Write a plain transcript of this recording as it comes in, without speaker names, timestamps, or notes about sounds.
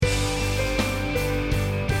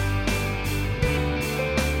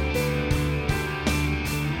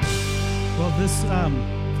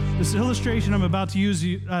This illustration I'm about to use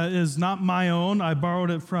is not my own. I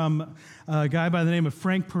borrowed it from a guy by the name of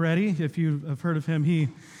Frank Peretti. If you have heard of him, he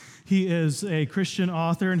is a Christian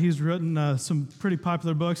author, and he's written some pretty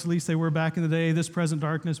popular books. At least they were back in the day. This Present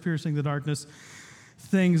Darkness, Piercing the Darkness,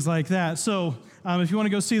 things like that. So if you want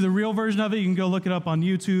to go see the real version of it, you can go look it up on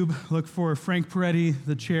YouTube. Look for Frank Peretti,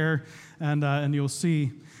 The Chair, and you'll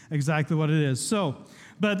see exactly what it is. So,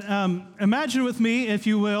 but imagine with me, if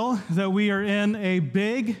you will, that we are in a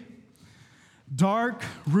big, dark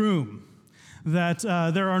room, that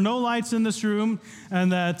there are no lights in this room,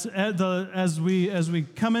 and that as we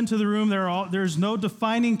come into the room, there's no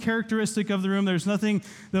defining characteristic of the room. There's nothing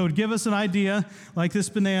that would give us an idea, like this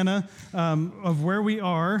banana, of where we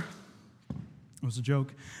are. It was a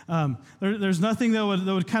joke. There's nothing that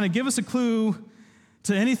would kind of give us a clue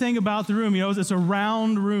to anything about the room. You know, it's a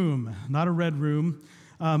round room, not a red room,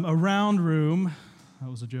 a round room.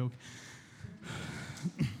 That was a joke.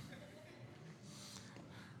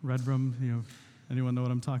 Red room, you know, anyone know what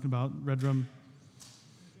I'm talking about? Red room?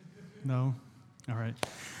 No? All right.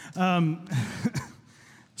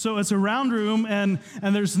 So it's a round room, and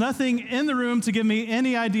there's nothing in the room to give me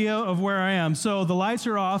any idea of where I am. So the lights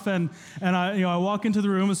are off, and I walk into the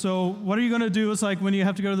room. So what are you going to do? It's like when you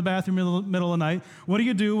have to go to the bathroom in the middle of the night. What do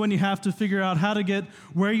you do when you have to figure out how to get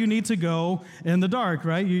where you need to go in the dark,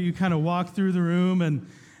 right? You kind of walk through the room, and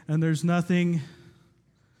there's nothing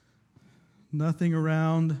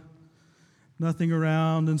around,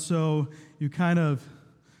 and so you kind of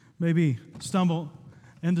maybe stumble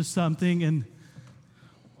into something, and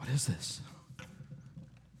what is this?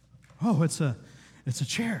 Oh, it's a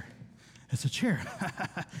chair. It's a chair.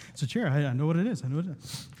 It's a chair. I know what it is. I'm going to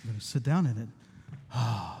sit down in it.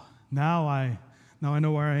 Oh, now I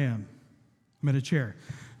know where I am. I'm in a chair.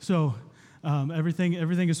 So everything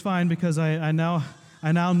is fine because I now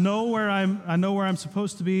know where I'm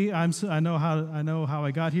supposed to be. I know how I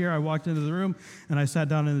got here. I walked into the room and I sat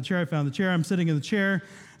down in the chair. I found the chair. I'm sitting in the chair.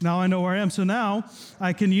 Now I know where I am. So now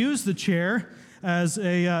I can use the chair as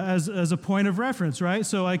a point of reference, right?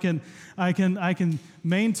 So I can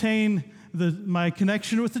maintain my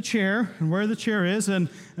connection with the chair and where the chair is, and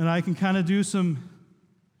I can kind of do some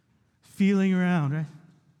feeling around, right?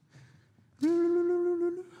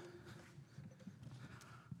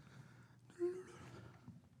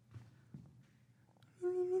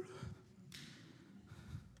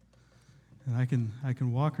 And I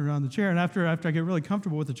can walk around the chair, and after I get really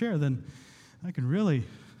comfortable with the chair, then I can really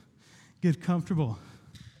get comfortable.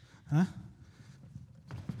 Huh?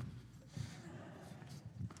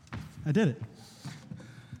 I did it.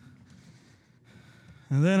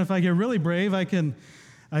 And then if I get really brave, I can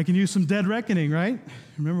use some dead reckoning, right?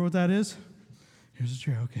 Remember what that is? Here's a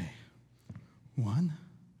chair. Okay. 1,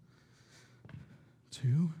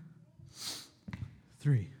 2,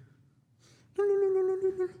 3.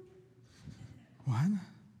 1,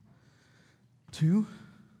 2,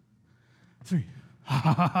 3. Ha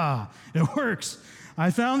ha ha ha. It works.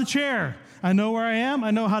 I found the chair. I know where I am.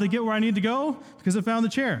 I know how to get where I need to go because I found the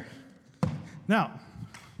chair. Now,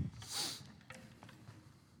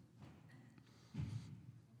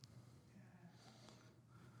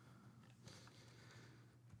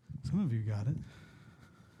 some of you got it.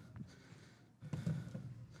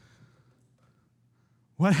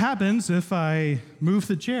 What happens if I move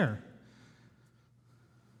the chair?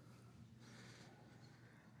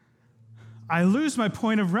 I lose my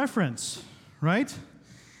point of reference, right?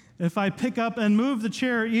 If I pick up and move the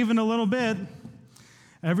chair even a little bit,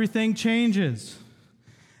 everything changes.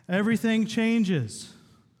 Everything changes.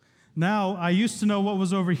 Now, I used to know what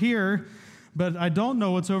was over here, but I don't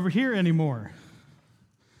know what's over here anymore.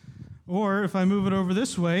 Or if I move it over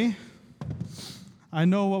this way, I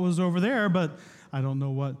know what was over there, but I don't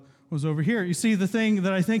know what was over here. You see, the thing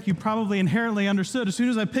that I think you probably inherently understood, as soon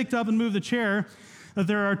as I picked up and moved the chair, that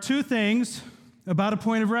there are two things about a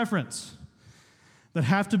point of reference that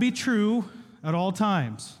have to be true at all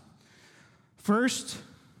times. First,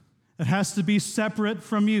 it has to be separate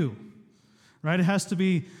from you, right? It has to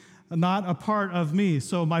be not a part of me.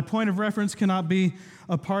 So my point of reference cannot be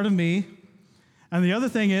a part of me. And the other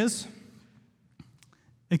thing is,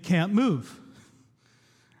 it can't move,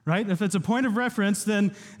 right? If it's a point of reference,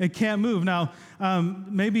 then it can't move. Now,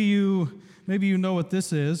 maybe you know what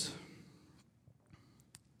this is.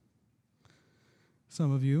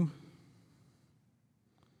 Some of you.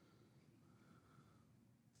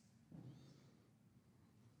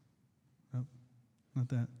 Oh, not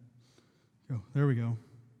that. Go. There we go.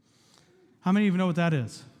 How many of you know what that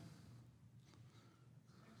is?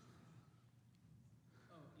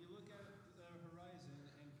 You look at the horizon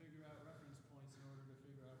and figure out reference points in order to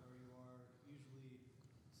figure out where you are, usually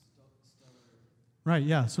Right,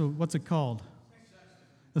 yeah. So what's it called?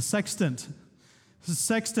 A sextant. It's a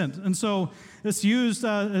sextant. And so it's used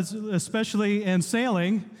especially in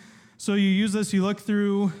sailing. So you use this, you look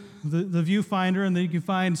through the viewfinder, and then you can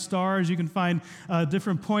find stars, you can find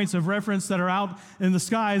different points of reference that are out in the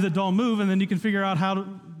sky that don't move, and then you can figure out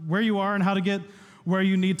where you are and how to get where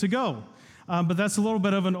you need to go. But that's a little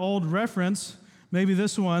bit of an old reference. Maybe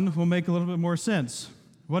this one will make a little bit more sense.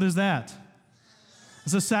 What is that?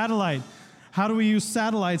 It's a satellite. How do we use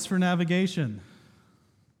satellites for navigation?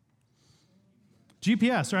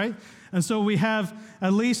 GPS, right? And so we have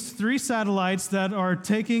at least 3 satellites that are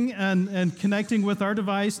taking and connecting with our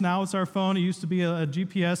device. Now it's our phone. It used to be a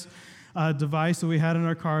GPS device that we had in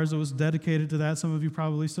our cars that was dedicated to that. Some of you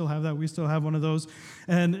probably still have that. We still have one of those.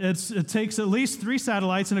 And it takes at least 3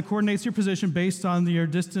 satellites, and it coordinates your position based on your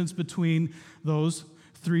distance between those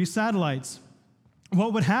 3 satellites.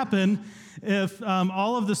 What would happen if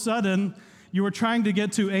all of a sudden you were trying to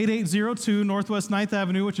get to 8802 Northwest 9th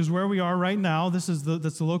Avenue, which is where we are right now? That's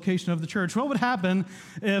the location of the church. What would happen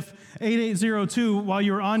if 8802, while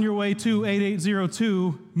you were on your way to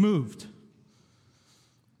 8802, moved?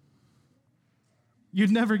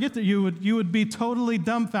 You'd never get there. You would be totally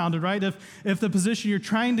dumbfounded, right? If the position you're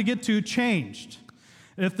trying to get to changed,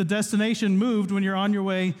 if the destination moved when you're on your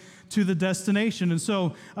way to the destination. And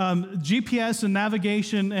so GPS and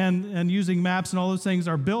navigation and using maps and all those things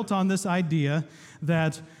are built on this idea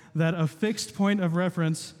that a fixed point of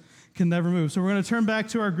reference can never move. So we're going to turn back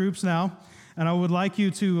to our groups now, and I would like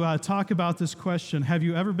you to talk about this question. Have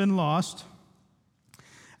you ever been lost?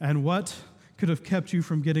 And what could have kept you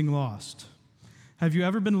from getting lost? Have you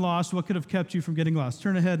ever been lost? What could have kept you from getting lost?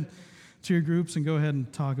 Turn ahead to your groups and go ahead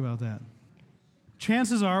and talk about that.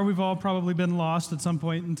 Chances are we've all probably been lost at some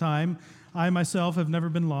point in time. I myself have never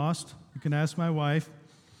been lost. You can ask my wife.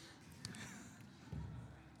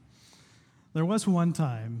 There was one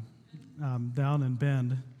time down in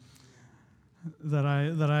Bend that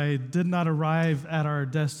I did not arrive at our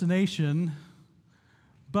destination,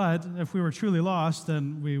 but if we were truly lost,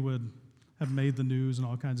 then we would have made the news and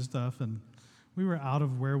all kinds of stuff, and we were out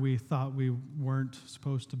of where we thought we weren't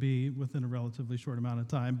supposed to be within a relatively short amount of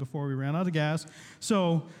time before we ran out of gas.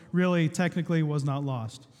 So really, technically, was not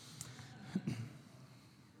lost.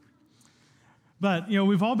 But,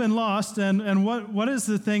 we've all been lost, and what is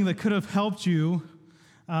the thing that could have helped you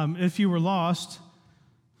if you were lost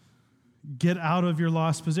get out of your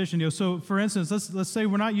lost position? So, for instance, let's say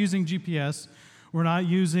we're not using GPS. We're not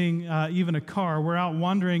using even a car. We're out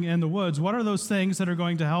wandering in the woods. What are those things that are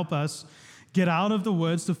going to help us get out of the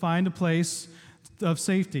woods to find a place of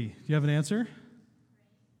safety? Do you have an answer?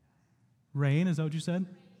 Rain, is that what you said?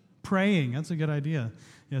 Praying, that's a good idea.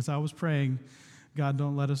 Yes, I was praying, God,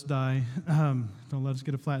 don't let us die. Don't let us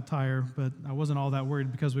get a flat tire, but I wasn't all that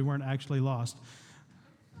worried because we weren't actually lost.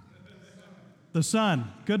 The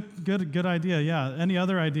sun, good idea, yeah. Any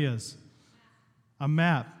other ideas? A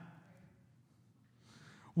map.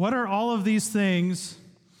 What are all of these things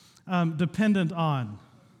dependent on?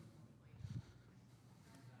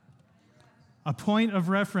 A point of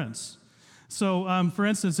reference. So, for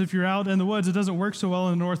instance, if you're out in the woods, it doesn't work so well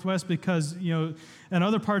in the Northwest because, in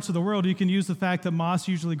other parts of the world, you can use the fact that moss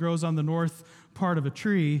usually grows on the north part of a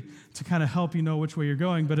tree to kind of help you know which way you're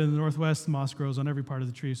going. But in the Northwest, moss grows on every part of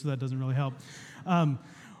the tree, so that doesn't really help.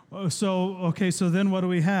 So then what do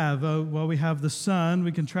we have? Well, we have the sun.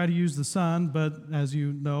 We can try to use the sun, but as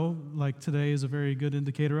you know, like today is a very good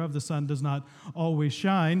indicator of, the sun does not always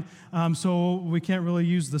shine. So we can't really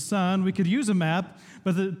use the sun. We could use a map,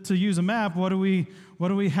 but to use a map, what do we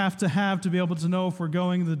have to be able to know if we're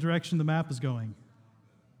going the direction the map is going?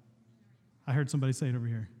 I heard somebody say it over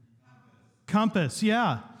here. Compass,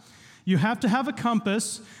 yeah. You have to have a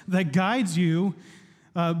compass that guides you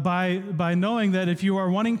by knowing that if you are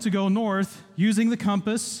wanting to go north, using the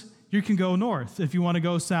compass, you can go north. If you want to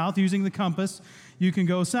go south, using the compass, you can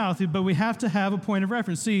go south. But we have to have a point of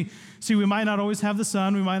reference. See, we might not always have the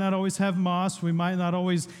sun. We might not always have moss. We might not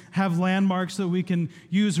always have landmarks that we can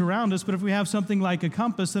use around us. But if we have something like a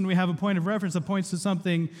compass, then we have a point of reference that points to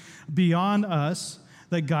something beyond us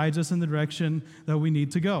that guides us in the direction that we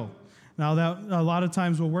need to go. Now, that a lot of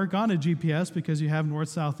times will work on a GPS because you have north,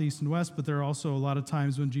 south, east, and west, but there are also a lot of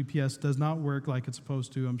times when GPS does not work like it's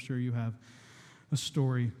supposed to. I'm sure you have a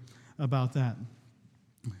story about that.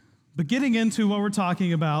 But getting into what we're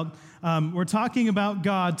talking about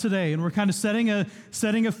God today, and we're kind of setting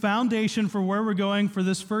a foundation for where we're going for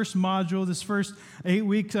this first module, this first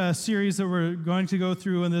 8-week series that we're going to go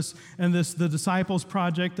through in the Disciples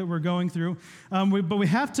Project that we're going through. But we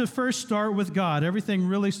have to first start with God. Everything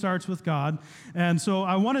really starts with God. And so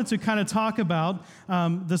I wanted to kind of talk about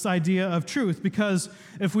this idea of truth, because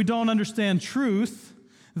if we don't understand truth,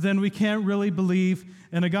 then we can't really believe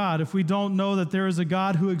in a God. If we don't know that there is a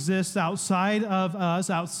God who exists outside of us,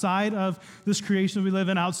 outside of this creation we live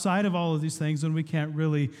in, outside of all of these things, then we can't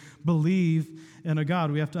really believe in a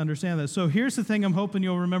God. We have to understand that. So here's the thing I'm hoping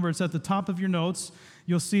you'll remember. It's at the top of your notes.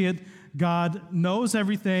 You'll see it. God knows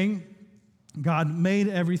everything. God made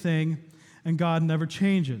everything. And God never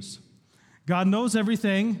changes. God knows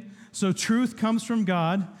everything. So truth comes from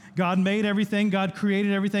God. God made everything. God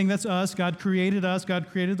created everything. That's us. God created us. God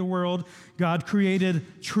created the world. God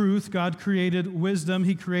created truth. God created wisdom.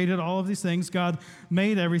 He created all of these things. God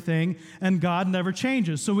made everything, and God never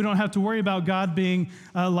changes. So we don't have to worry about God being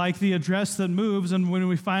like the address that moves, and when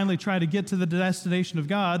we finally try to get to the destination of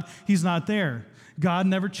God, He's not there. God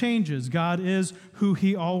never changes. God is who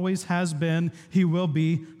He always has been. He will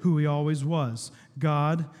be who He always was.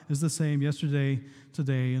 God is the same yesterday,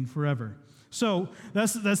 today, and forever. So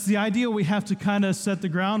that's the idea we have to kind of set the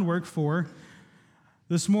groundwork for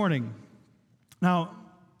this morning. Now,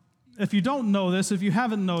 if you don't know this, if you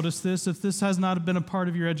haven't noticed this, if this has not been a part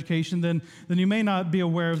of your education, then you may not be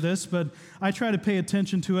aware of this, but I try to pay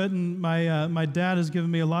attention to it, and my dad has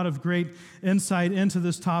given me a lot of great insight into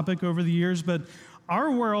this topic over the years. But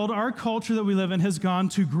our world, our culture that we live in has gone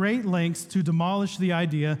to great lengths to demolish the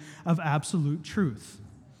idea of absolute truth.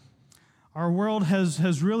 Our world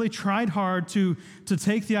has really tried hard to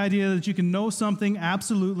take the idea that you can know something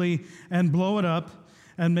absolutely and blow it up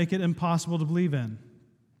and make it impossible to believe in.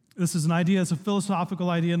 This is an idea, it's a philosophical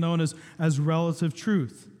idea known as relative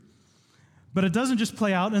truth. But it doesn't just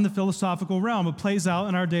play out in the philosophical realm, it plays out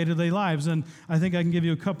in our day-to-day lives. And I think I can give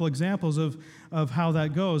you a couple examples of how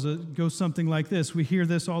that goes. It goes something like this. We hear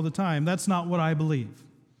this all the time. That's not what I believe.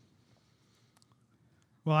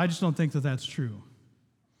 Well, I just don't think that that's true.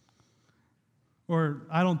 Or,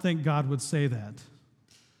 I don't think God would say that.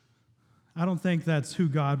 I don't think that's who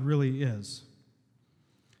God really is.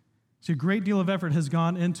 See, a great deal of effort has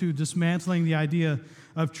gone into dismantling the idea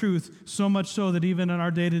of truth, so much so that even in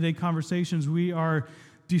our day-to-day conversations, we are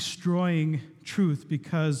destroying truth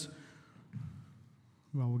because,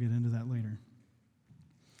 well, we'll get into that later.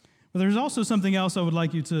 But there's also something else I would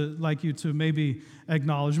like you to maybe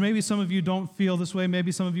acknowledge. Maybe some of you don't feel this way.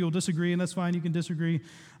 Maybe some of you will disagree, and that's fine. You can disagree,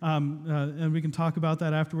 and we can talk about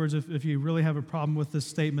that afterwards if you really have a problem with this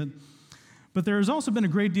statement. But there has also been a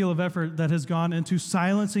great deal of effort that has gone into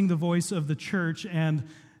silencing the voice of the church and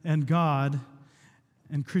God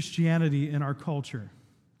and Christianity in our culture.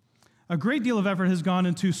 A great deal of effort has gone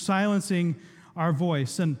into silencing our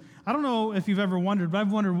voice. And I don't know if you've ever wondered, but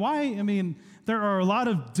I've wondered why. I mean, there are a lot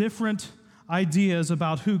of different ideas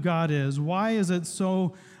about who God is. Why is it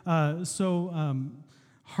so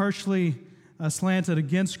harshly slanted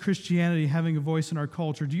against Christianity having a voice in our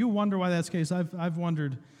culture? Do you wonder why that's the case? I've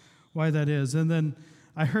wondered why that is. And then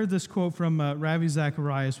I heard this quote from Ravi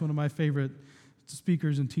Zacharias, one of my favorite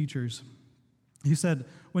speakers and teachers. He said,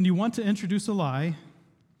 "When you want to introduce a lie,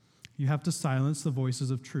 you have to silence the voices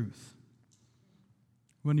of truth."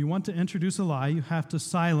 When you want to introduce a lie, you have to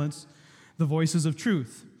silence the voices of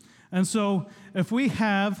truth. And so if we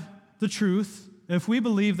have the truth, if we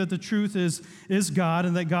believe that the truth is God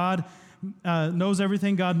and that God knows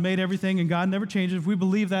everything, God made everything, and God never changes, if we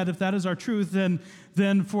believe that, if that is our truth,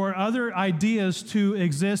 then for other ideas to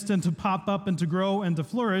exist and to pop up and to grow and to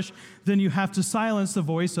flourish, then you have to silence the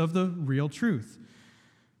voice of the real truth.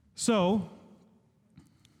 So,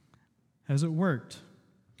 has it worked?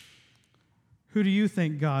 Who do you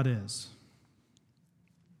think God is?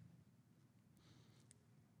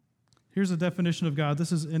 Here's a definition of God.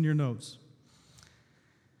 This is in your notes.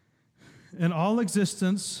 In all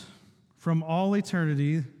existence, from all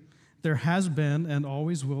eternity, there has been and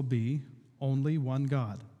always will be only one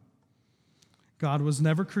God. God was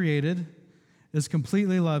never created, is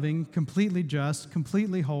completely loving, completely just,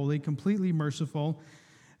 completely holy, completely merciful,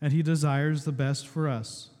 and He desires the best for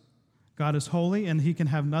us. God is holy, and He can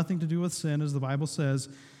have nothing to do with sin, as the Bible says.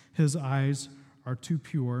 His eyes are too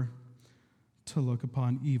pure to look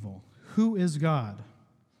upon evil. Who is God?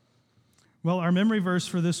 Well, our memory verse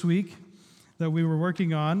for this week that we were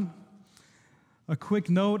working on, a quick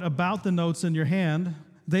note about the notes in your hand,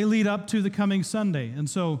 they lead up to the coming Sunday. And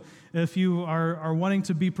so if you are wanting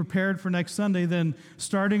to be prepared for next Sunday, then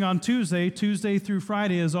starting on Tuesday through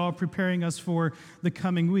Friday is all preparing us for the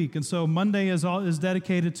coming week. And so Monday is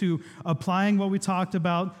dedicated to applying what we talked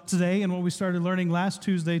about today and what we started learning last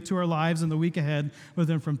Tuesday to our lives in the week ahead. But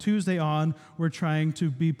then from Tuesday on, we're trying to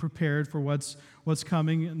be prepared for what's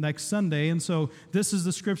coming next Sunday. And so this is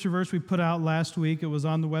the scripture verse we put out last week. It was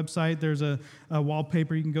on the website. There's a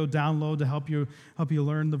wallpaper you can go download to help you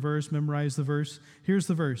learn the verse, memorize the verse. Here's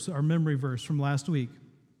the verse, our memory verse from last week.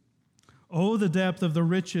 Oh, the depth of the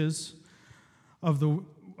riches of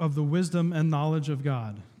the wisdom and knowledge of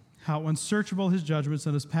God. How unsearchable his judgments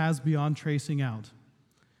and his paths beyond tracing out.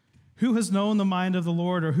 Who has known the mind of the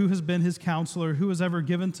Lord, or who has been his counselor? Who has ever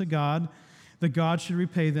given to God that God should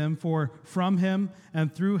repay them? For from him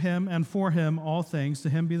and through him and for him all things, to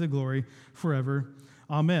him be the glory forever.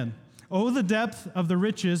 Amen. Oh, the depth of the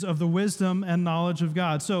riches of the wisdom and knowledge of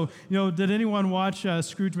God. So, did anyone watch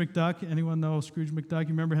Scrooge McDuck? Anyone know Scrooge McDuck? You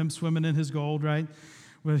remember him swimming in his gold, right?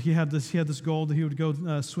 Well, he had this gold that he would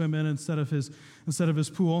go swim in instead of his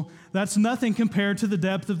pool. That's nothing compared to the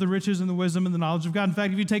depth of the riches and the wisdom and the knowledge of God. In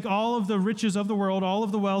fact, if you take all of the riches of the world, all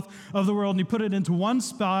of the wealth of the world, and you put it into one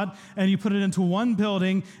spot and you put it into one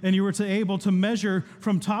building, and you were able to measure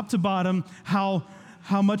from top to bottom how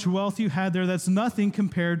much wealth you had there, that's nothing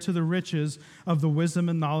compared to the riches of the wisdom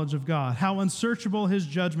and knowledge of God. How unsearchable his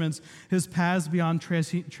judgments, his paths beyond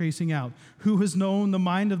tracing out. Who has known the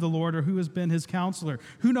mind of the Lord, or who has been his counselor?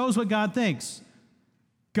 Who knows what God thinks?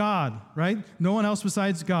 God, right? No one else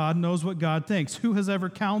besides God knows what God thinks. Who has ever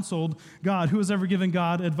counseled God? Who has ever given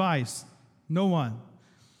God advice? No one.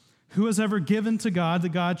 Who has ever given to God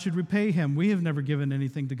that God should repay him? We have never given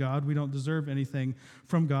anything to God. We don't deserve anything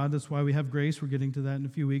from God. That's why we have grace. We're getting to that in a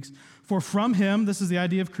few weeks. For from him, this is the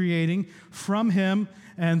idea of creating, from him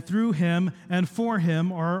and through him and for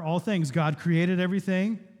him are all things. God created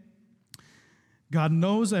everything. God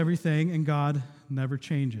knows everything, and God never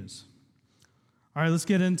changes. All right, let's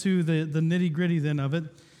get into the nitty-gritty then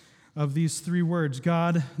of these three words.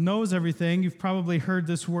 God knows everything. You've probably heard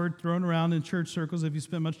this word thrown around in church circles if you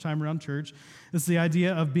spend much time around church. It's the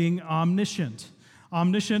idea of being omniscient.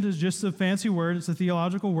 Omniscient is just a fancy word. It's a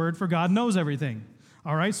theological word for God knows everything.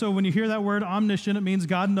 All right, so when you hear that word omniscient, it means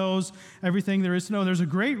God knows everything there is to know. There's a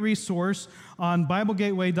great resource on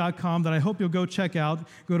BibleGateway.com that I hope you'll go check out.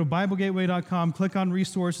 Go to BibleGateway.com, click on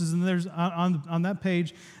resources, and there's on that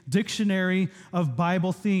page, Dictionary of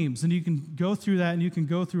Bible Themes. And you can go through that, and you can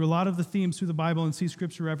go through a lot of the themes through the Bible and see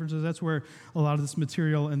scripture references. That's where a lot of this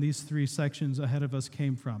material in these three sections ahead of us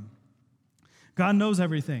came from. God knows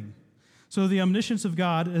everything. So the omniscience of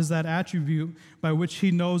God is that attribute by which he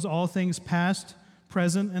knows all things past,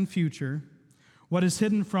 present, and future. What is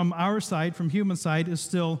hidden from our sight, from human sight, is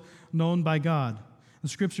still known by God. The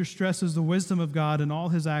Scripture stresses the wisdom of God in all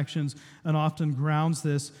his actions and often grounds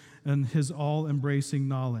this in his all-embracing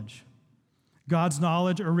knowledge. God's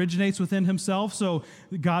knowledge originates within himself, so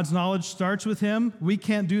God's knowledge starts with him. We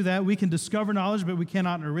can't do that. We can discover knowledge, but we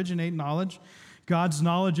cannot originate knowledge. God's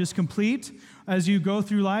knowledge is complete. As you go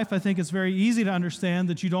through life, I think it's very easy to understand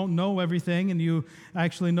that you don't know everything, and you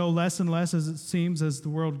actually know less and less, as it seems, as the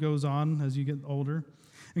world goes on, as you get older.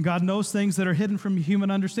 And God knows things that are hidden from human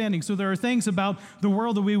understanding. So there are things about the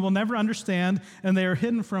world that we will never understand, and they are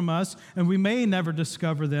hidden from us, and we may never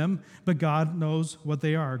discover them, but God knows what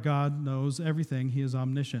they are. God knows everything. He is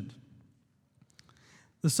omniscient.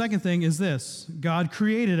 The second thing is this: God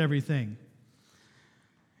created everything.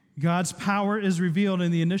 God's power is revealed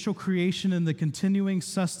in the initial creation and the continuing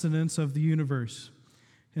sustenance of the universe.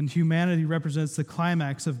 And humanity represents the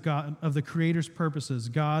climax of God, of the Creator's purposes.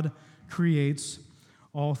 God creates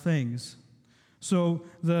all things. So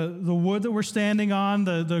the wood that we're standing on,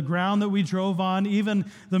 the ground that we drove on,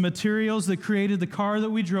 even the materials that created the car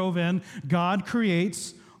that we drove in, God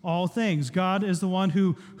creates all things. God is the one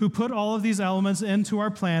who put all of these elements into our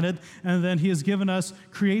planet, and then he has given us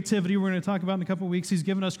creativity. We're going to talk about in a couple of weeks. He's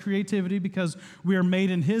given us creativity because we are made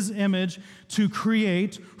in his image to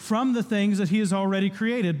create from the things that he has already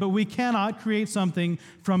created. But we cannot create something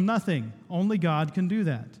from nothing. Only God can do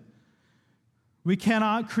that. We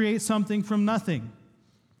cannot create something from nothing.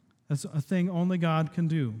 That's a thing only God can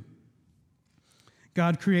do.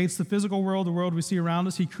 God creates the physical world, the world we see around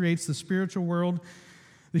us. He creates the spiritual world.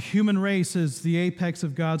 The human race is the apex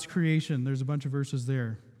of God's creation. There's a bunch of verses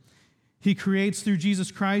there. He creates through Jesus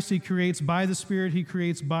Christ. He creates by the Spirit. He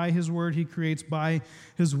creates by his word. He creates by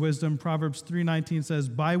his wisdom. Proverbs 3:19 says,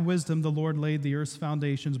 "By wisdom the Lord laid the earth's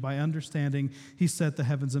foundations. By understanding he set the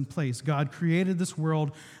heavens in place." God created this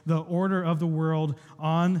world, the order of the world,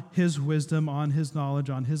 on his wisdom, on his knowledge,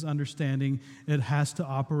 on his understanding. It has to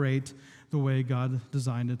operate the way God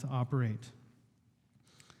designed it to operate.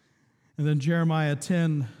 And then Jeremiah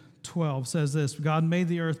 10:12 says this, God made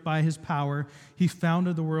the earth by his power. He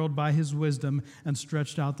founded the world by his wisdom and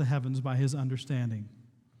stretched out the heavens by his understanding.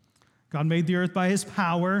 God made the earth by his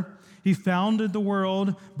power. He founded the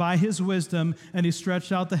world by his wisdom, and he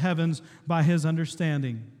stretched out the heavens by his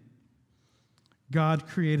understanding. God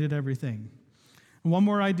created everything. And one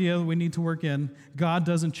more idea we need to work in, God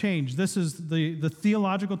doesn't change. This is the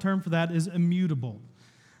theological term for that is immutable.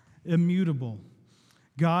 Immutable.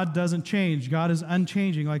 God doesn't change. God is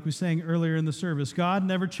unchanging, like we sang earlier in the service. God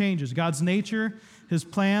never changes. God's nature, his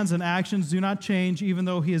plans and actions do not change, even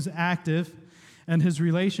though he is active, and his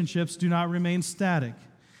relationships do not remain static.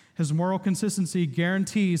 His moral consistency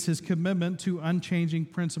guarantees his commitment to unchanging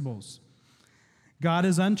principles. God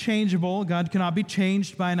is unchangeable. God cannot be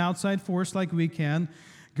changed by an outside force like we can.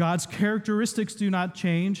 God's characteristics do not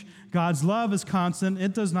change. God's love is constant.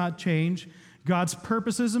 It does not change. God's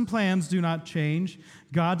purposes and plans do not change.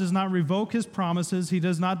 God does not revoke his promises. He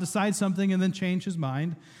does not decide something and then change his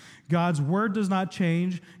mind. God's word does not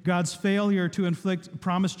change. God's failure to inflict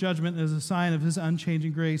promised judgment is a sign of his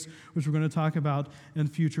unchanging grace, which we're going to talk about in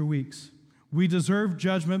future weeks. We deserve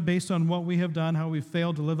judgment based on what we have done, how we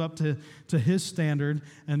failed to live up to his standard,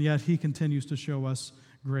 and yet he continues to show us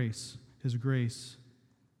grace. His grace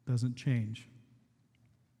doesn't change.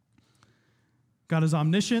 God is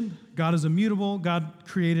omniscient. God is immutable. God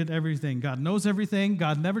created everything. God knows everything.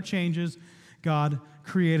 God never changes. God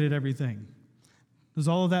created everything. Does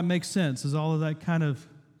all of that make sense? Does all of that kind of...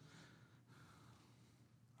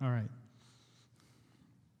 All right.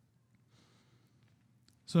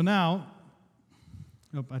 So now...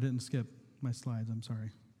 Nope, I didn't skip my slides. I'm sorry.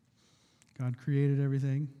 God created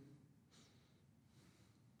everything.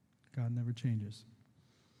 God never changes.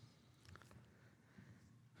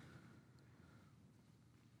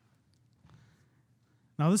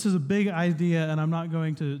 Now, this is a big idea, and I'm not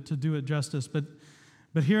going to do it justice, but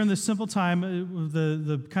here in this simple time,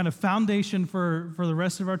 the kind of foundation for the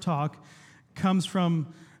rest of our talk comes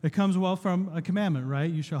from a commandment,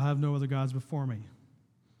 right? You shall have no other gods before me.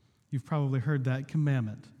 You've probably heard that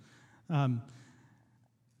commandment.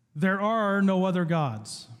 There are no other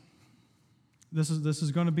gods. This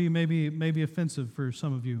is going to be maybe offensive for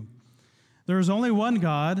some of you. There is only one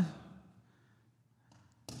God,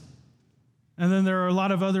 and then there are a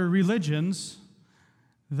lot of other religions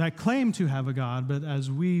that claim to have a God, but as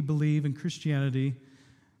we believe in Christianity,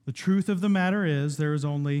 the truth of the matter is there is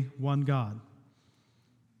only one God.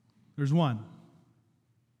 There's one.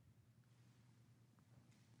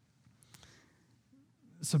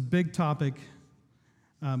 It's a big topic.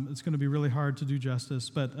 It's going to be really hard to do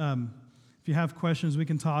justice, but if you have questions, we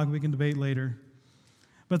can talk, we can debate later.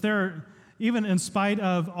 But even in spite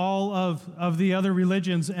of all of the other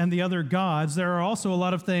religions and the other gods, there are also a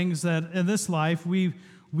lot of things that in this life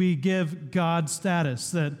we give God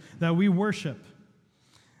status, that we worship.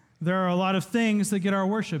 There are a lot of things that get our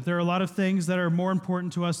worship. There are a lot of things that are more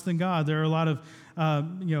important to us than God. There are a lot of,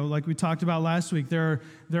 like we talked about last week, there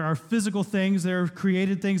are physical things, there are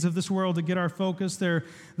created things of this world that get our focus. There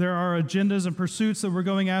are agendas and pursuits that we're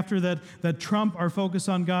going after that trump our focus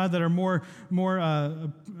on God, that are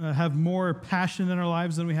have more passion in our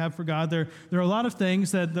lives than we have for God. There are a lot of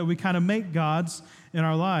things that we kind of make gods in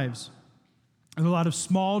our lives. There's a lot of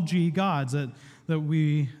small g gods that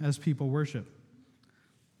we as people worship.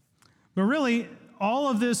 But really, all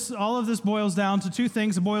of this boils down to two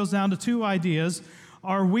things. It boils down to two ideas.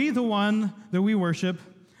 Are we the one that we worship,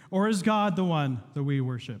 or is God the one that we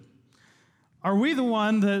worship? Are we the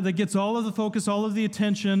one that gets all of the focus, all of the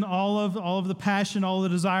attention, all of the passion, all the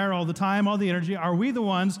desire, all the time, all the energy? Are we the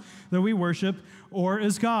ones that we worship, or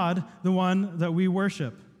is God the one that we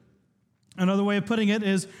worship? Another way of putting it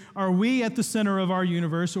is, are we at the center of our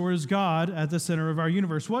universe, or is God at the center of our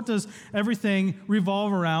universe? What does everything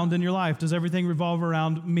revolve around in your life? Does everything revolve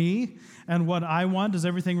around me and what I want? Does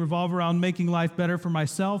everything revolve around making life better for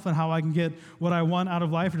myself and how I can get what I want out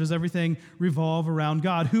of life? Or does everything revolve around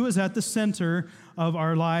God? Who is at the center of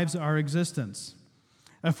our lives, our existence?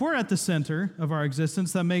 If we're at the center of our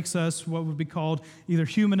existence, that makes us what would be called either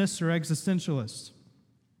humanists or existentialists.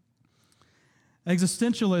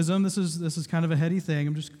 Existentialism, this is kind of a heady thing.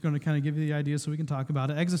 I'm just going to kind of give you the idea so we can talk about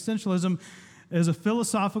it. Existentialism is a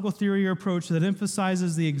philosophical theory or approach that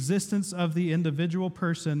emphasizes the existence of the individual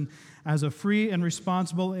person as a free and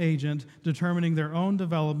responsible agent determining their own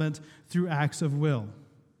development through acts of will.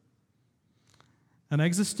 An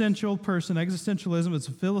existentialism, it's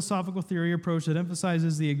a philosophical theory approach that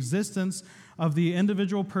emphasizes the existence of the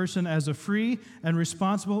individual person as a free and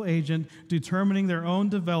responsible agent determining their own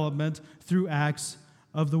development through acts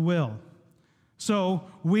of the will. So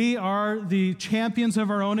we are the champions of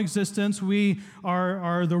our own existence. We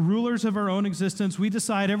are the rulers of our own existence. We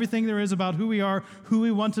decide everything there is about who we are, who we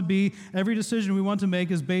want to be. Every decision we want to make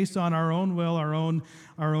is based on our own will, our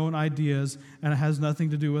own ideas, and it has nothing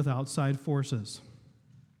to do with outside forces.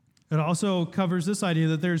 It also covers this idea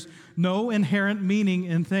that there's no inherent meaning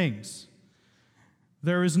in things.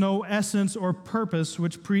 There is no essence or purpose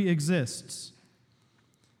which pre-exists.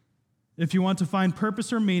 If you want to find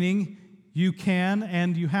purpose or meaning, you can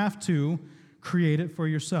and you have to create it for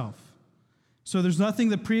yourself. So there's nothing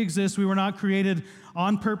that pre-exists. We were not created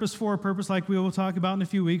on purpose for a purpose like we will talk about in a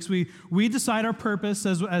few weeks. We decide our purpose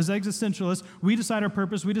as existentialists. We decide our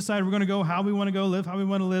purpose. We decide we're going to go how we want to go, live how we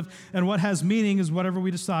want to live. And what has meaning is whatever we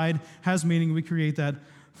decide has meaning. We create that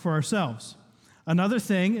for ourselves. Another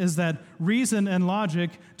thing is that reason and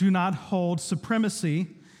logic do not hold supremacy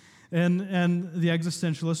in the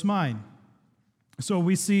existentialist mind. So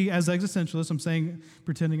we see as existentialists,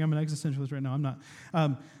 pretending I'm an existentialist right now, I'm not,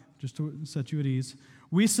 just to set you at ease.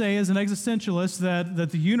 We say as an existentialist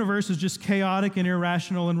that the universe is just chaotic and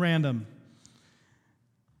irrational and random.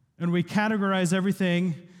 And we categorize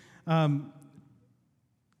everything, or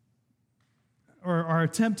our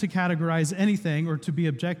attempt to categorize anything or to be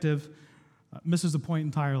objective misses the point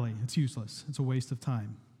entirely. It's useless. It's a waste of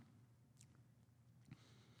time.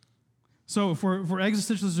 So for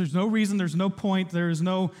existentialists, there's no reason, there's no point, there is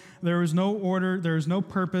no order, there is no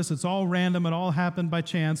purpose. It's all random. It all happened by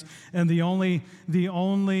chance. And the only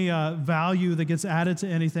value that gets added to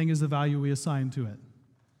anything is the value we assign to it.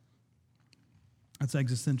 That's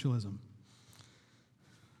existentialism.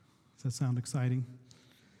 Does that sound exciting?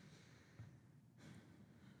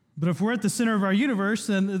 But if we're at the center of our universe,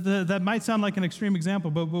 then that might sound like an extreme example,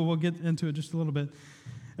 but we'll get into it just a little bit.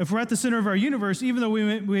 If we're at the center of our universe, even though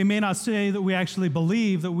we may not say that we actually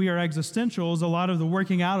believe that we are existentials, a lot of the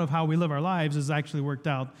working out of how we live our lives is actually worked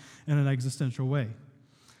out in an existential way.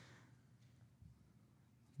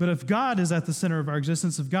 But if God is at the center of our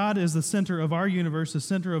existence, if God is the center of our universe, the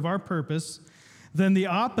center of our purpose, then the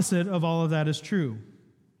opposite of all of that is true.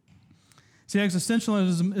 See,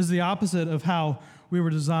 existentialism is the opposite of how we were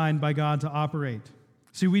designed by God to operate.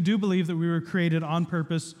 See, we do believe that we were created on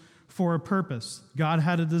purpose for a purpose. God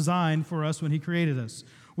had a design for us when He created us.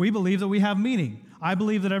 We believe that we have meaning. I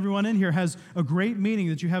believe that everyone in here has a great meaning,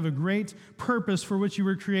 that you have a great purpose for which you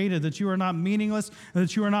were created, that you are not meaningless, and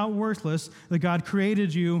that you are not worthless, that God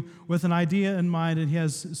created you with an idea in mind, and He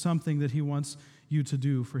has something that He wants you to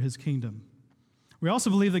do for His kingdom. We also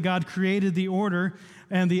believe that God created the order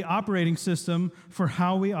and the operating system for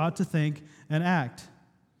how we ought to think and act.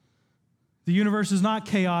 The universe is not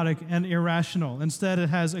chaotic and irrational. Instead, it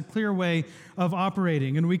has a clear way of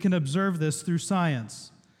operating, and we can observe this through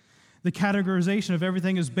science. The categorization of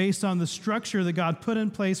everything is based on the structure that God put in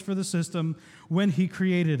place for the system when He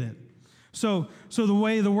created it. So the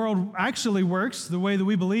way the world actually works, the way that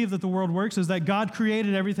we believe that the world works, is that God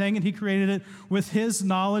created everything, and He created it with His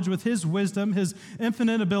knowledge, with His wisdom, His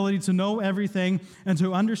infinite ability to know everything and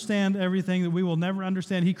to understand everything that we will never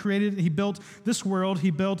understand. He built this world,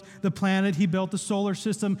 He built the planet, He built the solar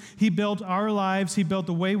system, He built our lives, He built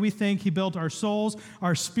the way we think, He built our souls,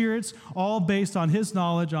 our spirits, all based on His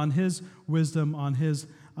knowledge, on His wisdom, on His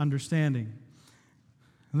understanding.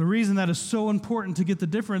 And the reason that is so important to get the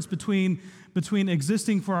difference between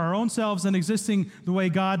existing for our own selves and existing the way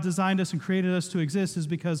God designed us and created us to exist is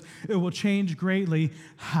because it will change greatly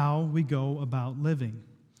how we go about living.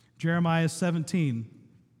 Jeremiah 17,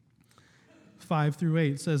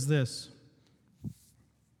 5-8 says this.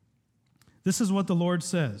 This is what the Lord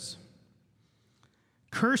says.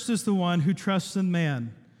 Cursed is the one who trusts in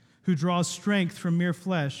man, who draws strength from mere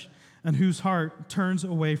flesh, and whose heart turns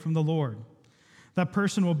away from the Lord. That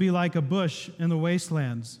person will be like a bush in the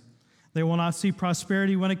wastelands. They will not see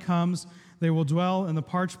prosperity when it comes. They will dwell in the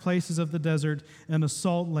parched places of the desert, in a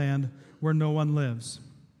salt land where no one lives.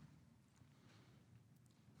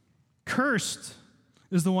 Cursed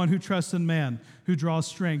is the one who trusts in man, who draws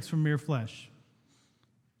strength from mere flesh.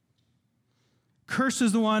 Cursed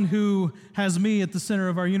is the one who has me at the center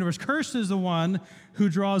of our universe. Cursed is the one who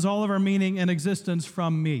draws all of our meaning and existence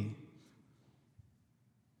from me,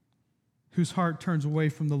 whose heart turns away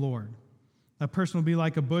from the Lord. That person will be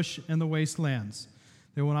like a bush in the wastelands.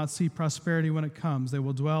 They will not see prosperity when it comes. They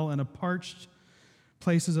will dwell in a parched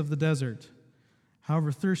places of the desert.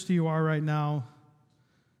 However thirsty you are right now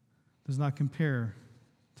does not compare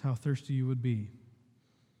to how thirsty you would be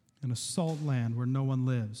in a salt land where no one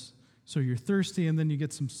lives. So you're thirsty and then you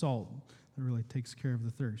get some salt. That really takes care of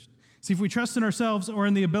the thirst. See, if we trust in ourselves or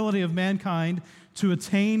in the ability of mankind to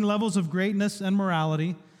attain levels of greatness and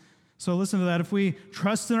morality, So listen to that. If we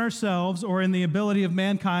trust in ourselves or in the ability of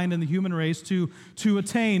mankind and the human race to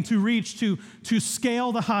attain, to reach, to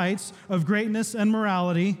scale the heights of greatness and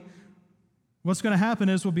morality, what's going to happen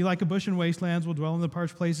is we'll be like a bush in wastelands. We'll dwell in the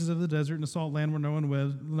parched places of the desert and a salt land where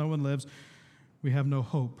no one lives. We have no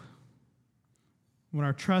hope. When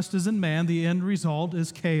our trust is in man, the end result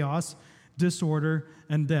is chaos, disorder,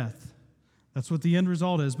 and death. That's what the end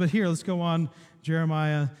result is. But here, let's go on.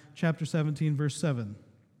 Jeremiah chapter 17, verse 7.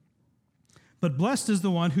 But blessed is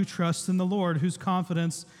the one who trusts in the Lord, whose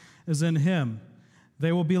confidence is in him.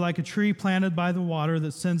 They will be like a tree planted by the water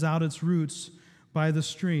that sends out its roots by the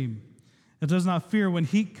stream. It does not fear when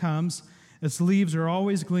heat comes. Its leaves are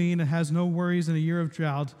always green. It has no worries in a year of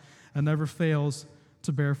drought and never fails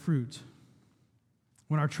to bear fruit.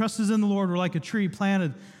 When our trust is in the Lord, we're like a tree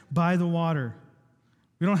planted by the water.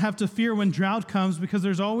 We don't have to fear when drought comes because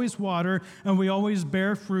there's always water and we always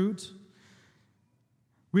bear fruit.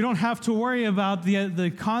 We don't have to worry about the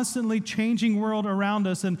constantly changing world around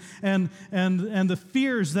us and the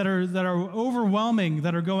fears that are overwhelming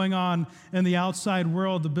that are going on in the outside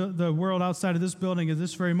world, the world outside of this building at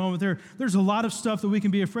this very moment. There's a lot of stuff that we can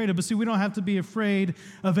be afraid of, but see, we don't have to be afraid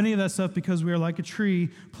of any of that stuff because we are like a tree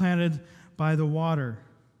planted by the water.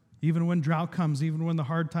 Even when drought comes, even when the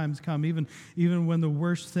hard times come, even when the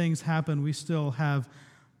worst things happen, we still have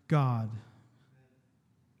God.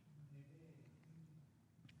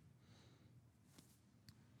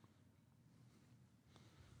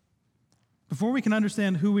 Before we can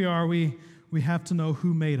understand who we are, we have to know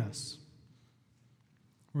who made us.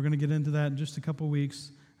 We're going to get into that in just a couple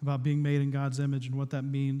weeks about being made in God's image and what that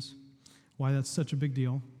means, why that's such a big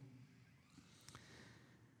deal.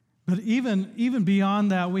 But even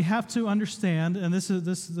beyond that, we have to understand, and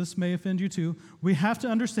this may offend you too, we have to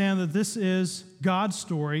understand that this is God's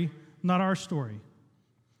story, not our story.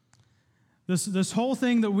 This whole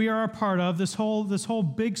thing that we are a part of, this whole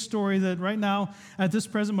big story that right now, at this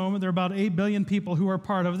present moment, there are about 8 billion people who are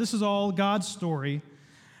part of, this is all God's story,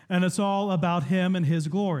 and it's all about Him and His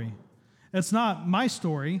glory. It's not my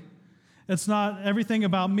story. It's not everything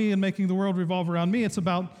about me and making the world revolve around me. It's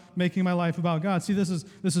about making my life about God. See, this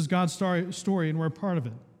is God's story, and we're a part of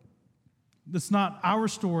it. It's not our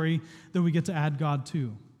story that we get to add God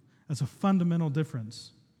to. That's a fundamental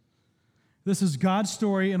difference. This is God's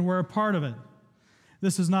story, and we're a part of it.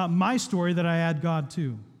 This is not my story that I add God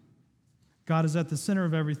to. God is at the center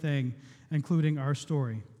of everything, including our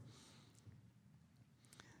story.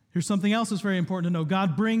 Here's something else that's very important to know.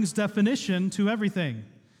 God brings definition to everything.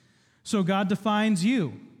 So God defines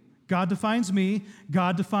you. God defines me.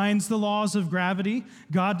 God defines the laws of gravity.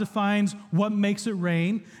 God defines what makes it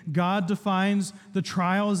rain. God defines the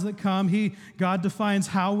trials that come. God defines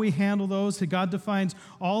how we handle those. God defines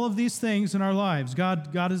all of these things in our lives.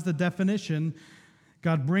 God is the definition.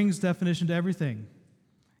 God brings definition to everything.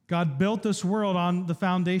 God built this world on the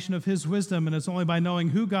foundation of His wisdom, and it's only by knowing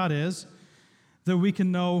who God is that we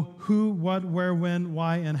can know who, what, where, when,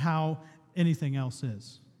 why, and how anything else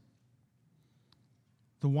is.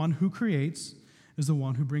 The one who creates is the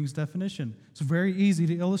one who brings definition. It's very easy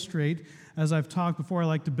to illustrate. As I've talked before, I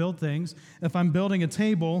like to build things. If I'm building a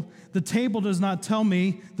table, the table does not tell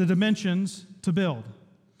me the dimensions to build.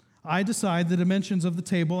 I decide the dimensions of the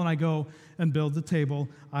table, and I go and build the table.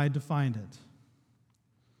 I defined it.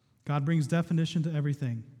 God brings definition to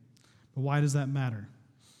everything. But why does that matter?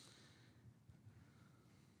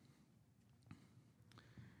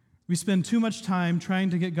 We spend too much time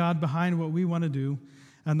trying to get God behind what we want to do,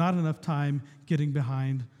 and not enough time getting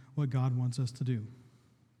behind what God wants us to do.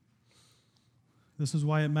 This is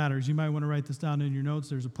why it matters. You might want to write this down in your notes.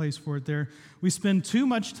 There's a place for it there. We spend too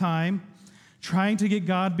much time trying to get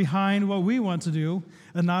God behind what we want to do,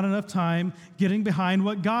 and not enough time getting behind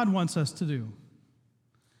what God wants us to do.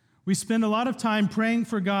 We spend a lot of time praying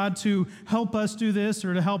for God to help us do this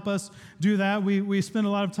or to help us do that. We spend a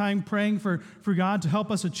lot of time praying for God to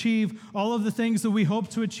help us achieve all of the things that we hope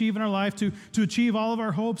to achieve in our life, to achieve all of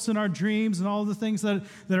our hopes and our dreams and all of the things that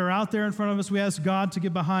are out there in front of us. We ask God to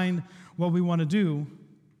get behind what we want to do.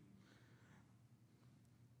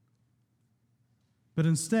 But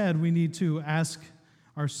instead, we need to ask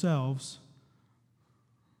ourselves,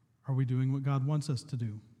 are we doing what God wants us to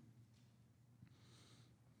do?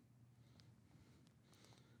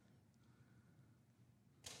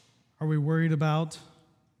 Are we worried about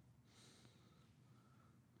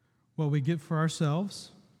what we get for ourselves,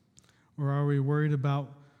 or are we worried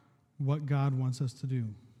about what God wants us to do?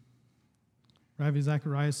 Ravi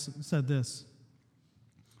Zacharias said this.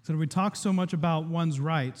 He said, we talk so much about one's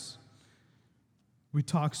rights, we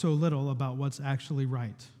talk so little about what's actually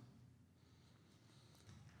right.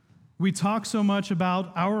 We talk so much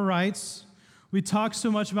about our rights. We talk so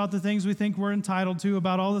much about the things we think we're entitled to,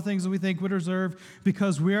 about all the things that we think we deserve,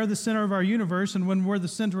 because we are the center of our universe, and when we're the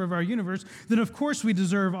center of our universe, then of course we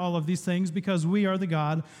deserve all of these things because we are the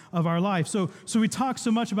God of our life. So we talk so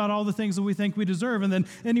much about all the things that we think we deserve, and then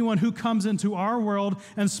anyone who comes into our world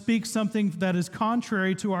and speaks something that is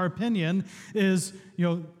contrary to our opinion is,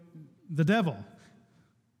 the devil.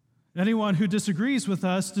 Anyone who disagrees with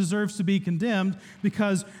us deserves to be condemned,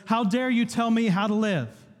 because how dare you tell me how to live?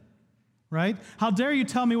 Right? How dare you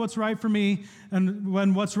tell me what's right for me, and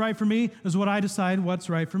when what's right for me is what I decide what's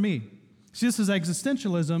right for me. See, this is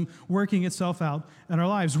existentialism working itself out in our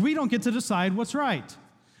lives. We don't get to decide what's right.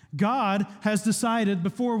 God has decided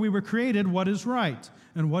before we were created what is right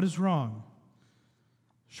and what is wrong.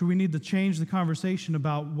 So we need to change the conversation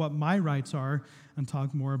about what my rights are and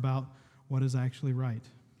talk more about what is actually right.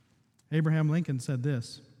 Abraham Lincoln said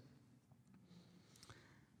this: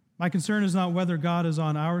 "My concern is not whether God is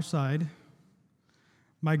on our side.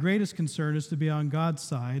 My greatest concern is to be on God's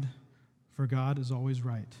side, for God is always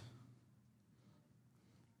right."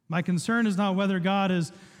 My concern is not whether God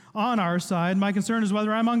is on our side. My concern is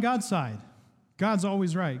whether I'm on God's side. God's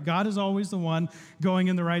always right. God is always the one going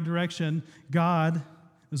in the right direction. God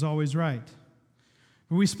is always right.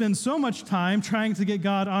 We spend so much time trying to get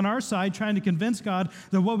God on our side, trying to convince God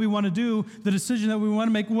that what we want to do, the decision that we want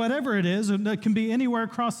to make, whatever it is, that can be anywhere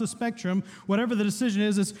across the spectrum, whatever the decision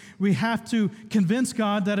is we have to convince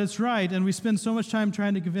God that it's right. And we spend so much time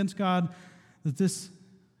trying to convince God that this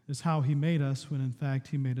is how He made us, when in fact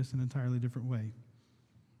He made us an entirely different way.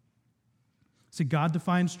 See, God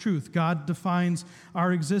defines truth. God defines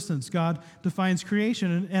our existence. God defines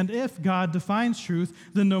creation. And if God defines truth,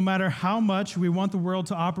 then no matter how much we want the world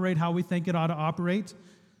to operate how we think it ought to operate,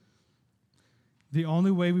 the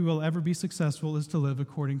only way we will ever be successful is to live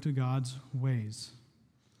according to God's ways.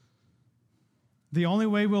 The only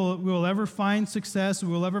way we'll ever find success,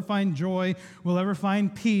 we'll ever find joy, we'll ever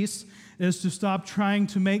find peace, is to stop trying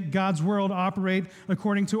to make God's world operate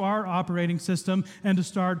according to our operating system and to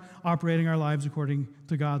start operating our lives according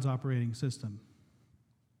to God's operating system.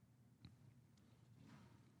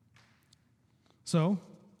 So,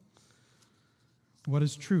 what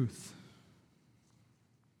is truth?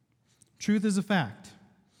 Truth is a fact.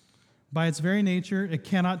 By its very nature, it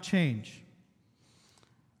cannot change.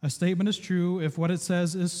 A statement is true if what it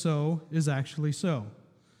says is so is actually so.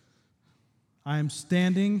 I am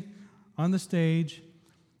standing on the stage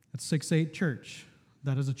at 6-8 Church.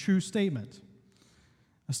 That is a true statement.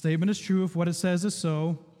 A statement is true if what it says is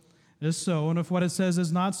so, and if what it says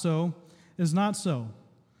is not so, is not so.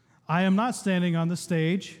 I am not standing on the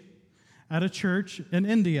stage at a church in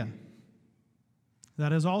India.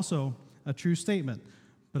 That is also a true statement.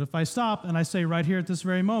 But if I stop and I say right here at this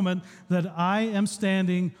very moment that I am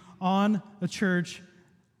standing on a church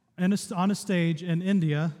and on a stage in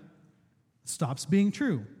India, it stops being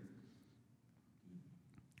true.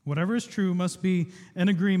 Whatever is true must be in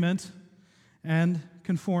agreement and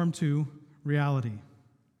conform to reality.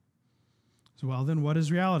 So, well, then what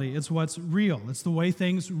is reality? It's what's real. It's the way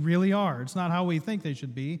things really are. It's not how we think they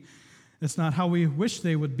should be. It's not how we wish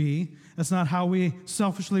they would be. It's not how we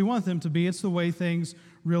selfishly want them to be. It's the way things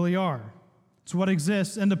really are. It's what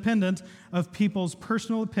exists independent of people's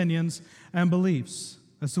personal opinions and beliefs.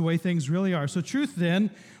 That's the way things really are. So truth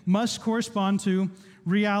then must correspond to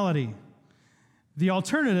reality. The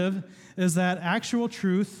alternative is that actual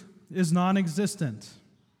truth is non-existent.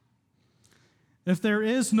 If there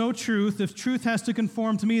is no truth, if truth has to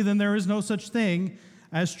conform to me, then there is no such thing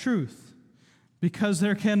as truth. Because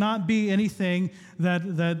there cannot be anything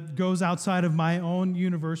that goes outside of my own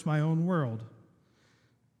universe, my own world.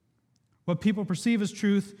 What people perceive as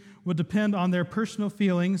truth would depend on their personal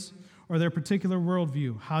feelings or their particular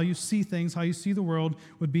worldview. How you see things, how you see the world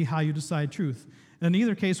would be how you decide truth. In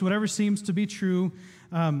either case, whatever seems to be true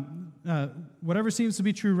relative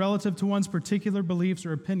to one's particular beliefs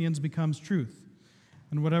or opinions becomes truth.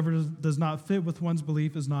 And whatever does not fit with one's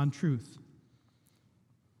belief is non-truth.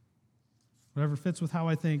 Whatever fits with how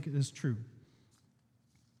I think is true.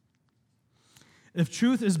 If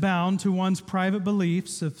truth is bound to one's private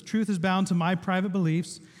beliefs, if truth is bound to my private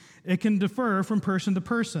beliefs, it can differ from person to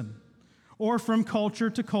person, or from culture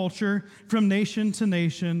to culture, from nation to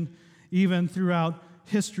nation, even throughout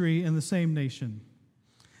history in the same nation.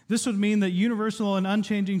 This would mean that universal and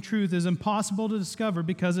unchanging truth is impossible to discover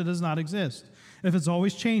because it does not exist. If it's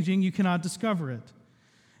always changing, you cannot discover it.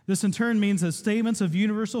 This in turn means that statements of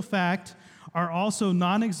universal fact are also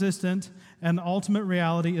non-existent and ultimate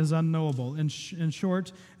reality is unknowable. In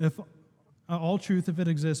short, if all truth, if it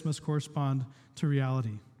exists, must correspond to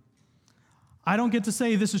reality. I don't get to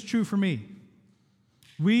say this is true for me.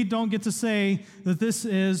 We don't get to say that this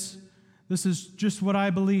is just what I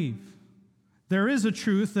believe. There is a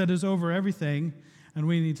truth that is over everything, and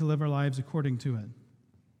we need to live our lives according to it.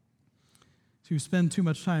 So we spend too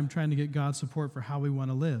much time trying to get God's support for how we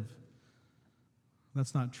want to live.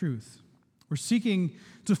 That's not truth. We're seeking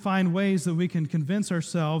to find ways that we can convince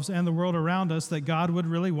ourselves and the world around us that God would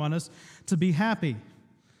really want us to be happy.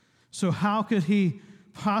 So how could he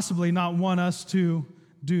possibly not want us to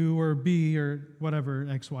do or be or whatever,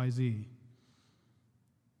 X, Y, Z?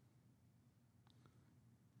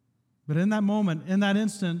 But in that moment, in that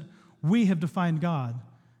instant, we have defined God.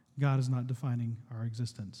 God is not defining our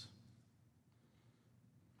existence.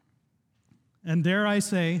 And dare I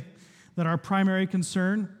say that our primary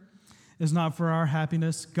concern is not for our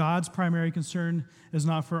happiness. God's primary concern is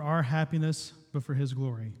not for our happiness, but for his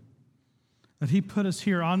glory. That he put us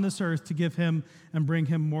here on this earth to give him and bring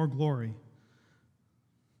him more glory.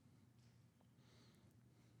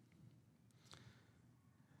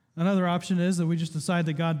 Another option is that we just decide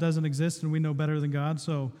that God doesn't exist and we know better than God,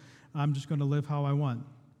 so I'm just going to live how I want.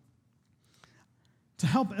 To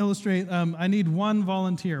help illustrate, I need one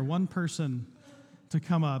volunteer, one person to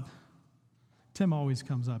come up. Tim always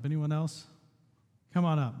comes up. Anyone else? Come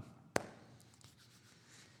on up.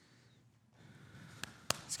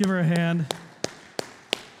 Let's give her a hand.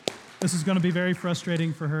 This is going to be very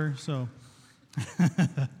frustrating for her, so.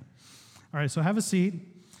 All right, so have a seat.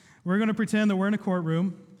 We're going to pretend that we're in a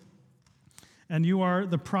courtroom, and you are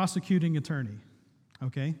the prosecuting attorney,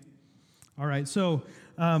 okay? All right, so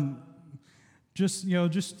let's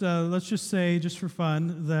just say, just for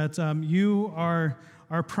fun, that you are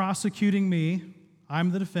prosecuting me.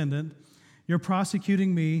 I'm the defendant. You're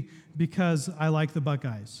prosecuting me because I like the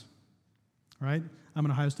Buckeyes, right? I'm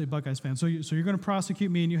an Ohio State Buckeyes fan. So you're going to prosecute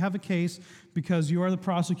me, and you have a case because you are the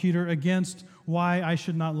prosecutor against why I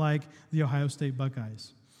should not like the Ohio State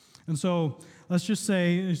Buckeyes. And so let's just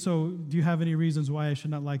say, so do you have any reasons why I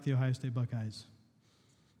should not like the Ohio State Buckeyes?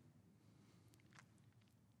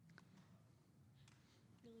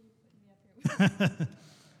 Well, because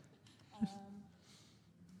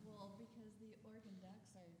the Oregon Ducks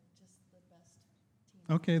are just the best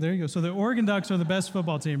team. Okay, there you go. So the Oregon Ducks are the best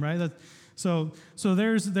football team, right? So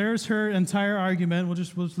there's her entire argument. We'll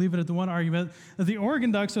just leave it at the one argument that the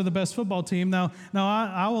Oregon Ducks are the best football team. Now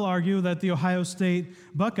I will argue that the Ohio State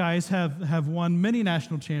Buckeyes have won many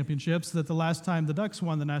national championships. That the last time the Ducks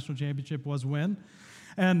won the national championship was when.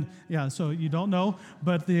 And yeah, so you don't know,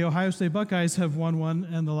 but the Ohio State Buckeyes have won one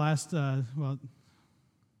in the last,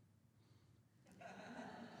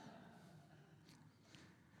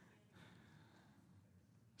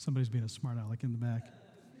 somebody's being a smart aleck in the back.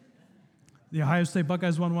 The Ohio State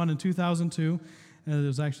Buckeyes won one in 2002, and it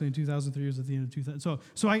was actually in 2003, it was at the end of 2000.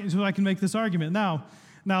 So I can make this argument.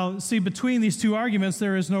 Now, see, between these two arguments,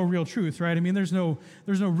 there is no real truth, right? I mean, there's no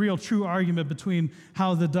real true argument between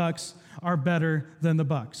how the Ducks are better than the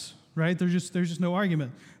Bucks, right? There's just no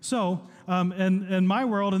argument. So, in my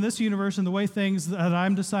world, in this universe, and the way things that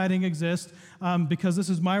I'm deciding exist, because this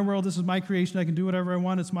is my world, this is my creation, I can do whatever I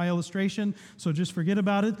want, it's my illustration, so just forget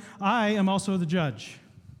about it. I am also the judge.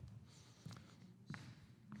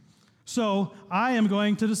 So, I am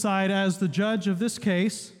going to decide as the judge of this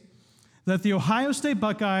case that the Ohio State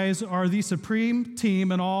Buckeyes are the supreme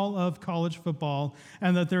team in all of college football,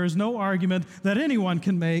 and that there is no argument that anyone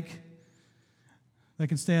can make that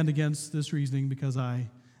can stand against this reasoning because I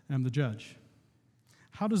am the judge.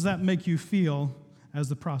 How does that make you feel as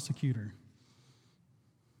the prosecutor?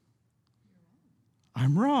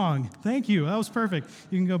 I'm wrong. Thank you. That was perfect.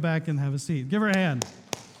 You can go back and have a seat. Give her a hand.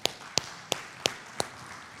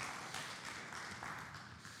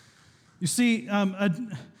 You see,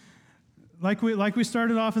 like we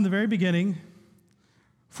started off in the very beginning,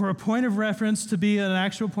 for a point of reference to be an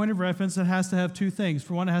actual point of reference, it has to have two things.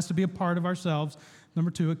 For one, it has to be a part of ourselves. Number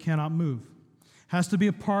two, it cannot move. It has to be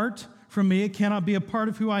apart from me. It cannot be a part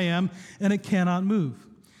of who I am, and it cannot move.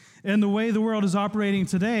 In the way the world is operating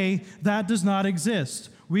today, that does not exist.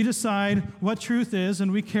 We decide what truth is,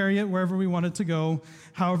 and we carry it wherever we want it to go,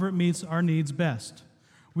 however it meets our needs best.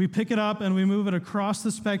 We pick it up and we move it across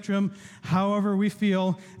the spectrum, however we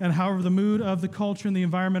feel, and however the mood of the culture and the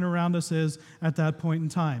environment around us is at that point in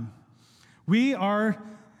time. We are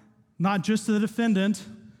not just the defendant.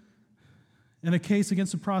 In a case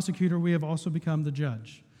against the prosecutor, we have also become the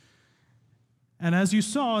judge. And as you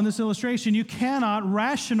saw in this illustration, you cannot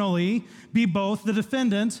rationally be both the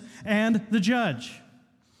defendant and the judge.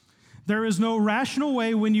 There is no rational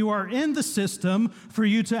way when you are in the system for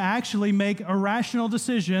you to actually make a rational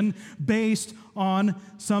decision based on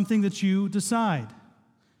something that you decide.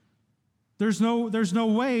 There's no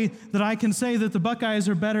way that I can say that the Buckeyes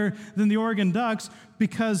are better than the Oregon Ducks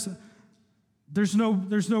because there's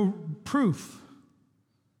no proof.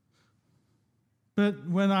 But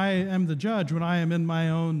when I am the judge, when I am in my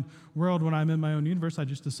own world, when I'm in my own universe, I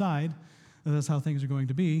just decide that that's how things are going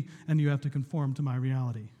to be, and you have to conform to my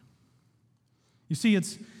reality. You see,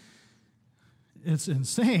 it's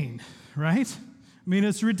insane, right? I mean,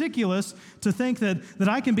 it's ridiculous to think that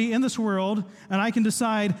I can be in this world and I can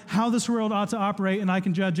decide how this world ought to operate, and I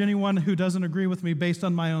can judge anyone who doesn't agree with me based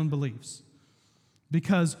on my own beliefs.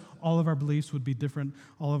 Because all of our beliefs would be different.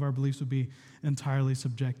 All of our beliefs would be entirely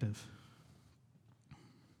subjective.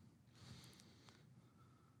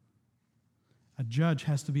 A judge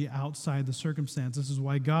has to be outside the circumstance. This is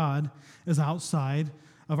why God is outside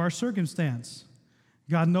of our circumstance.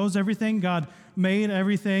 God knows everything. God made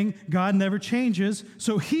everything. God never changes,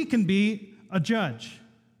 so he can be a judge.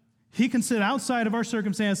 He can sit outside of our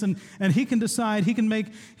circumstance and he can decide, he can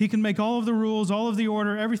make all of the rules, all of the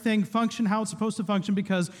order, everything function how it's supposed to function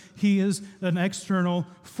because he is an external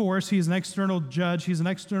force. He's an external judge. He's an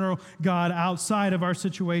external God outside of our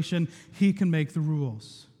situation. He can make the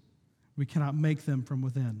rules. We cannot make them from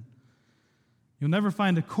within. You'll never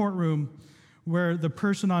find a courtroom where the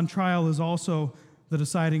person on trial is also the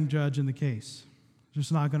deciding judge in the case. It's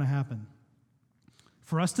just not going to happen.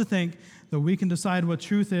 For us to think that we can decide what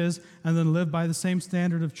truth is and then live by the same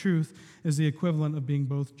standard of truth is the equivalent of being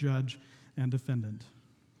both judge and defendant.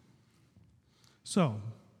 So,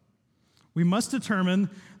 we must determine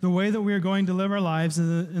the way that we are going to live our lives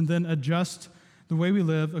and then adjust the way we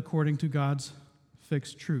live according to God's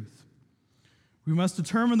fixed truth. We must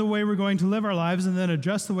determine the way we're going to live our lives and then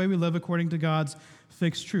adjust the way we live according to God's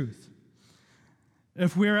fixed truth.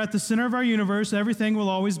 If we're at the center of our universe, everything will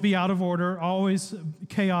always be out of order, always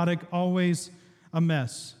chaotic, always a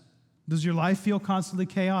mess. Does your life feel constantly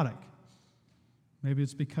chaotic? Maybe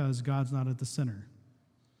it's because God's not at the center.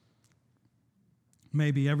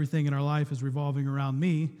 Maybe everything in our life is revolving around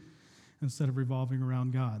me instead of revolving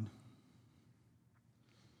around God.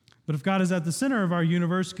 But if God is at the center of our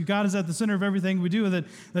universe, God is at the center of everything we do,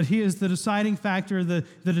 that he is the deciding factor, the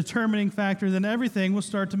determining factor, then everything will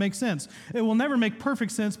start to make sense. It will never make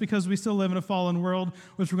perfect sense because we still live in a fallen world,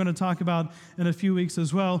 which we're going to talk about in a few weeks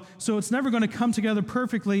as well. So it's never going to come together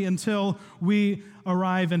perfectly until we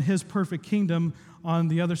arrive in his perfect kingdom on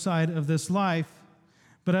the other side of this life.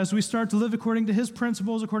 But as we start to live according to his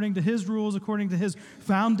principles, according to his rules, according to his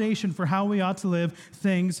foundation for how we ought to live,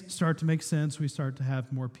 things start to make sense. We start to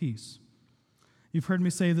have more peace. You've heard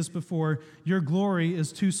me say this before. Your glory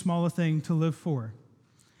is too small a thing to live for.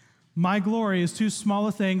 My glory is too small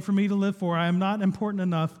a thing for me to live for. I am not important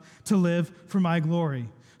enough to live for my glory.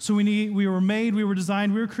 So we were made, we were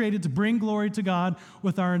designed, we were created to bring glory to God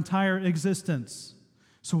with our entire existence.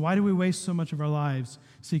 So why do we waste so much of our lives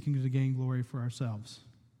seeking to gain glory for ourselves?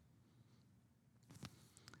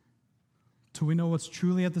 Till we know what's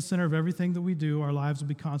truly at the center of everything that we do, our lives will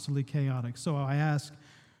be constantly chaotic. So I ask,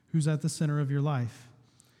 who's at the center of your life?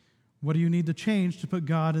 What do you need to change to put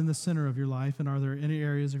God in the center of your life? And are there any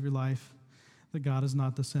areas of your life that God is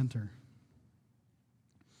not the center?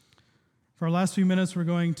 For our last few minutes, we're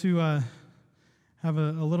going to have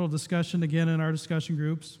a little discussion again in our discussion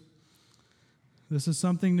groups. This is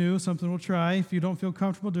something new, something we'll try. If you don't feel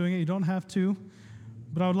comfortable doing it, you don't have to.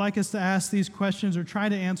 But I would like us to ask these questions or try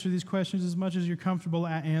to answer these questions as much as you're comfortable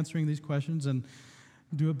at answering these questions, and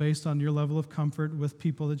do it based on your level of comfort with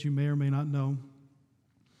people that you may or may not know.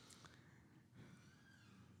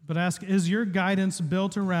 But ask, is your guidance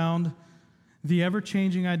built around the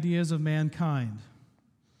ever-changing ideas of mankind?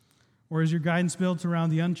 Or is your guidance built around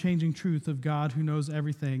the unchanging truth of God who knows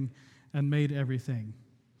everything and made everything?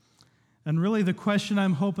 And really the question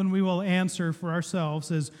I'm hoping we will answer for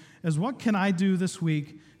ourselves is what can I do this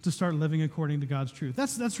week to start living according to God's truth?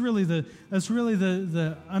 That's really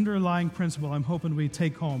the underlying principle I'm hoping we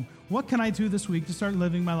take home. What can I do this week to start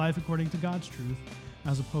living my life according to God's truth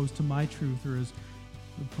as opposed to my truth, or as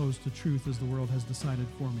opposed to truth as the world has decided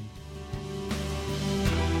for me?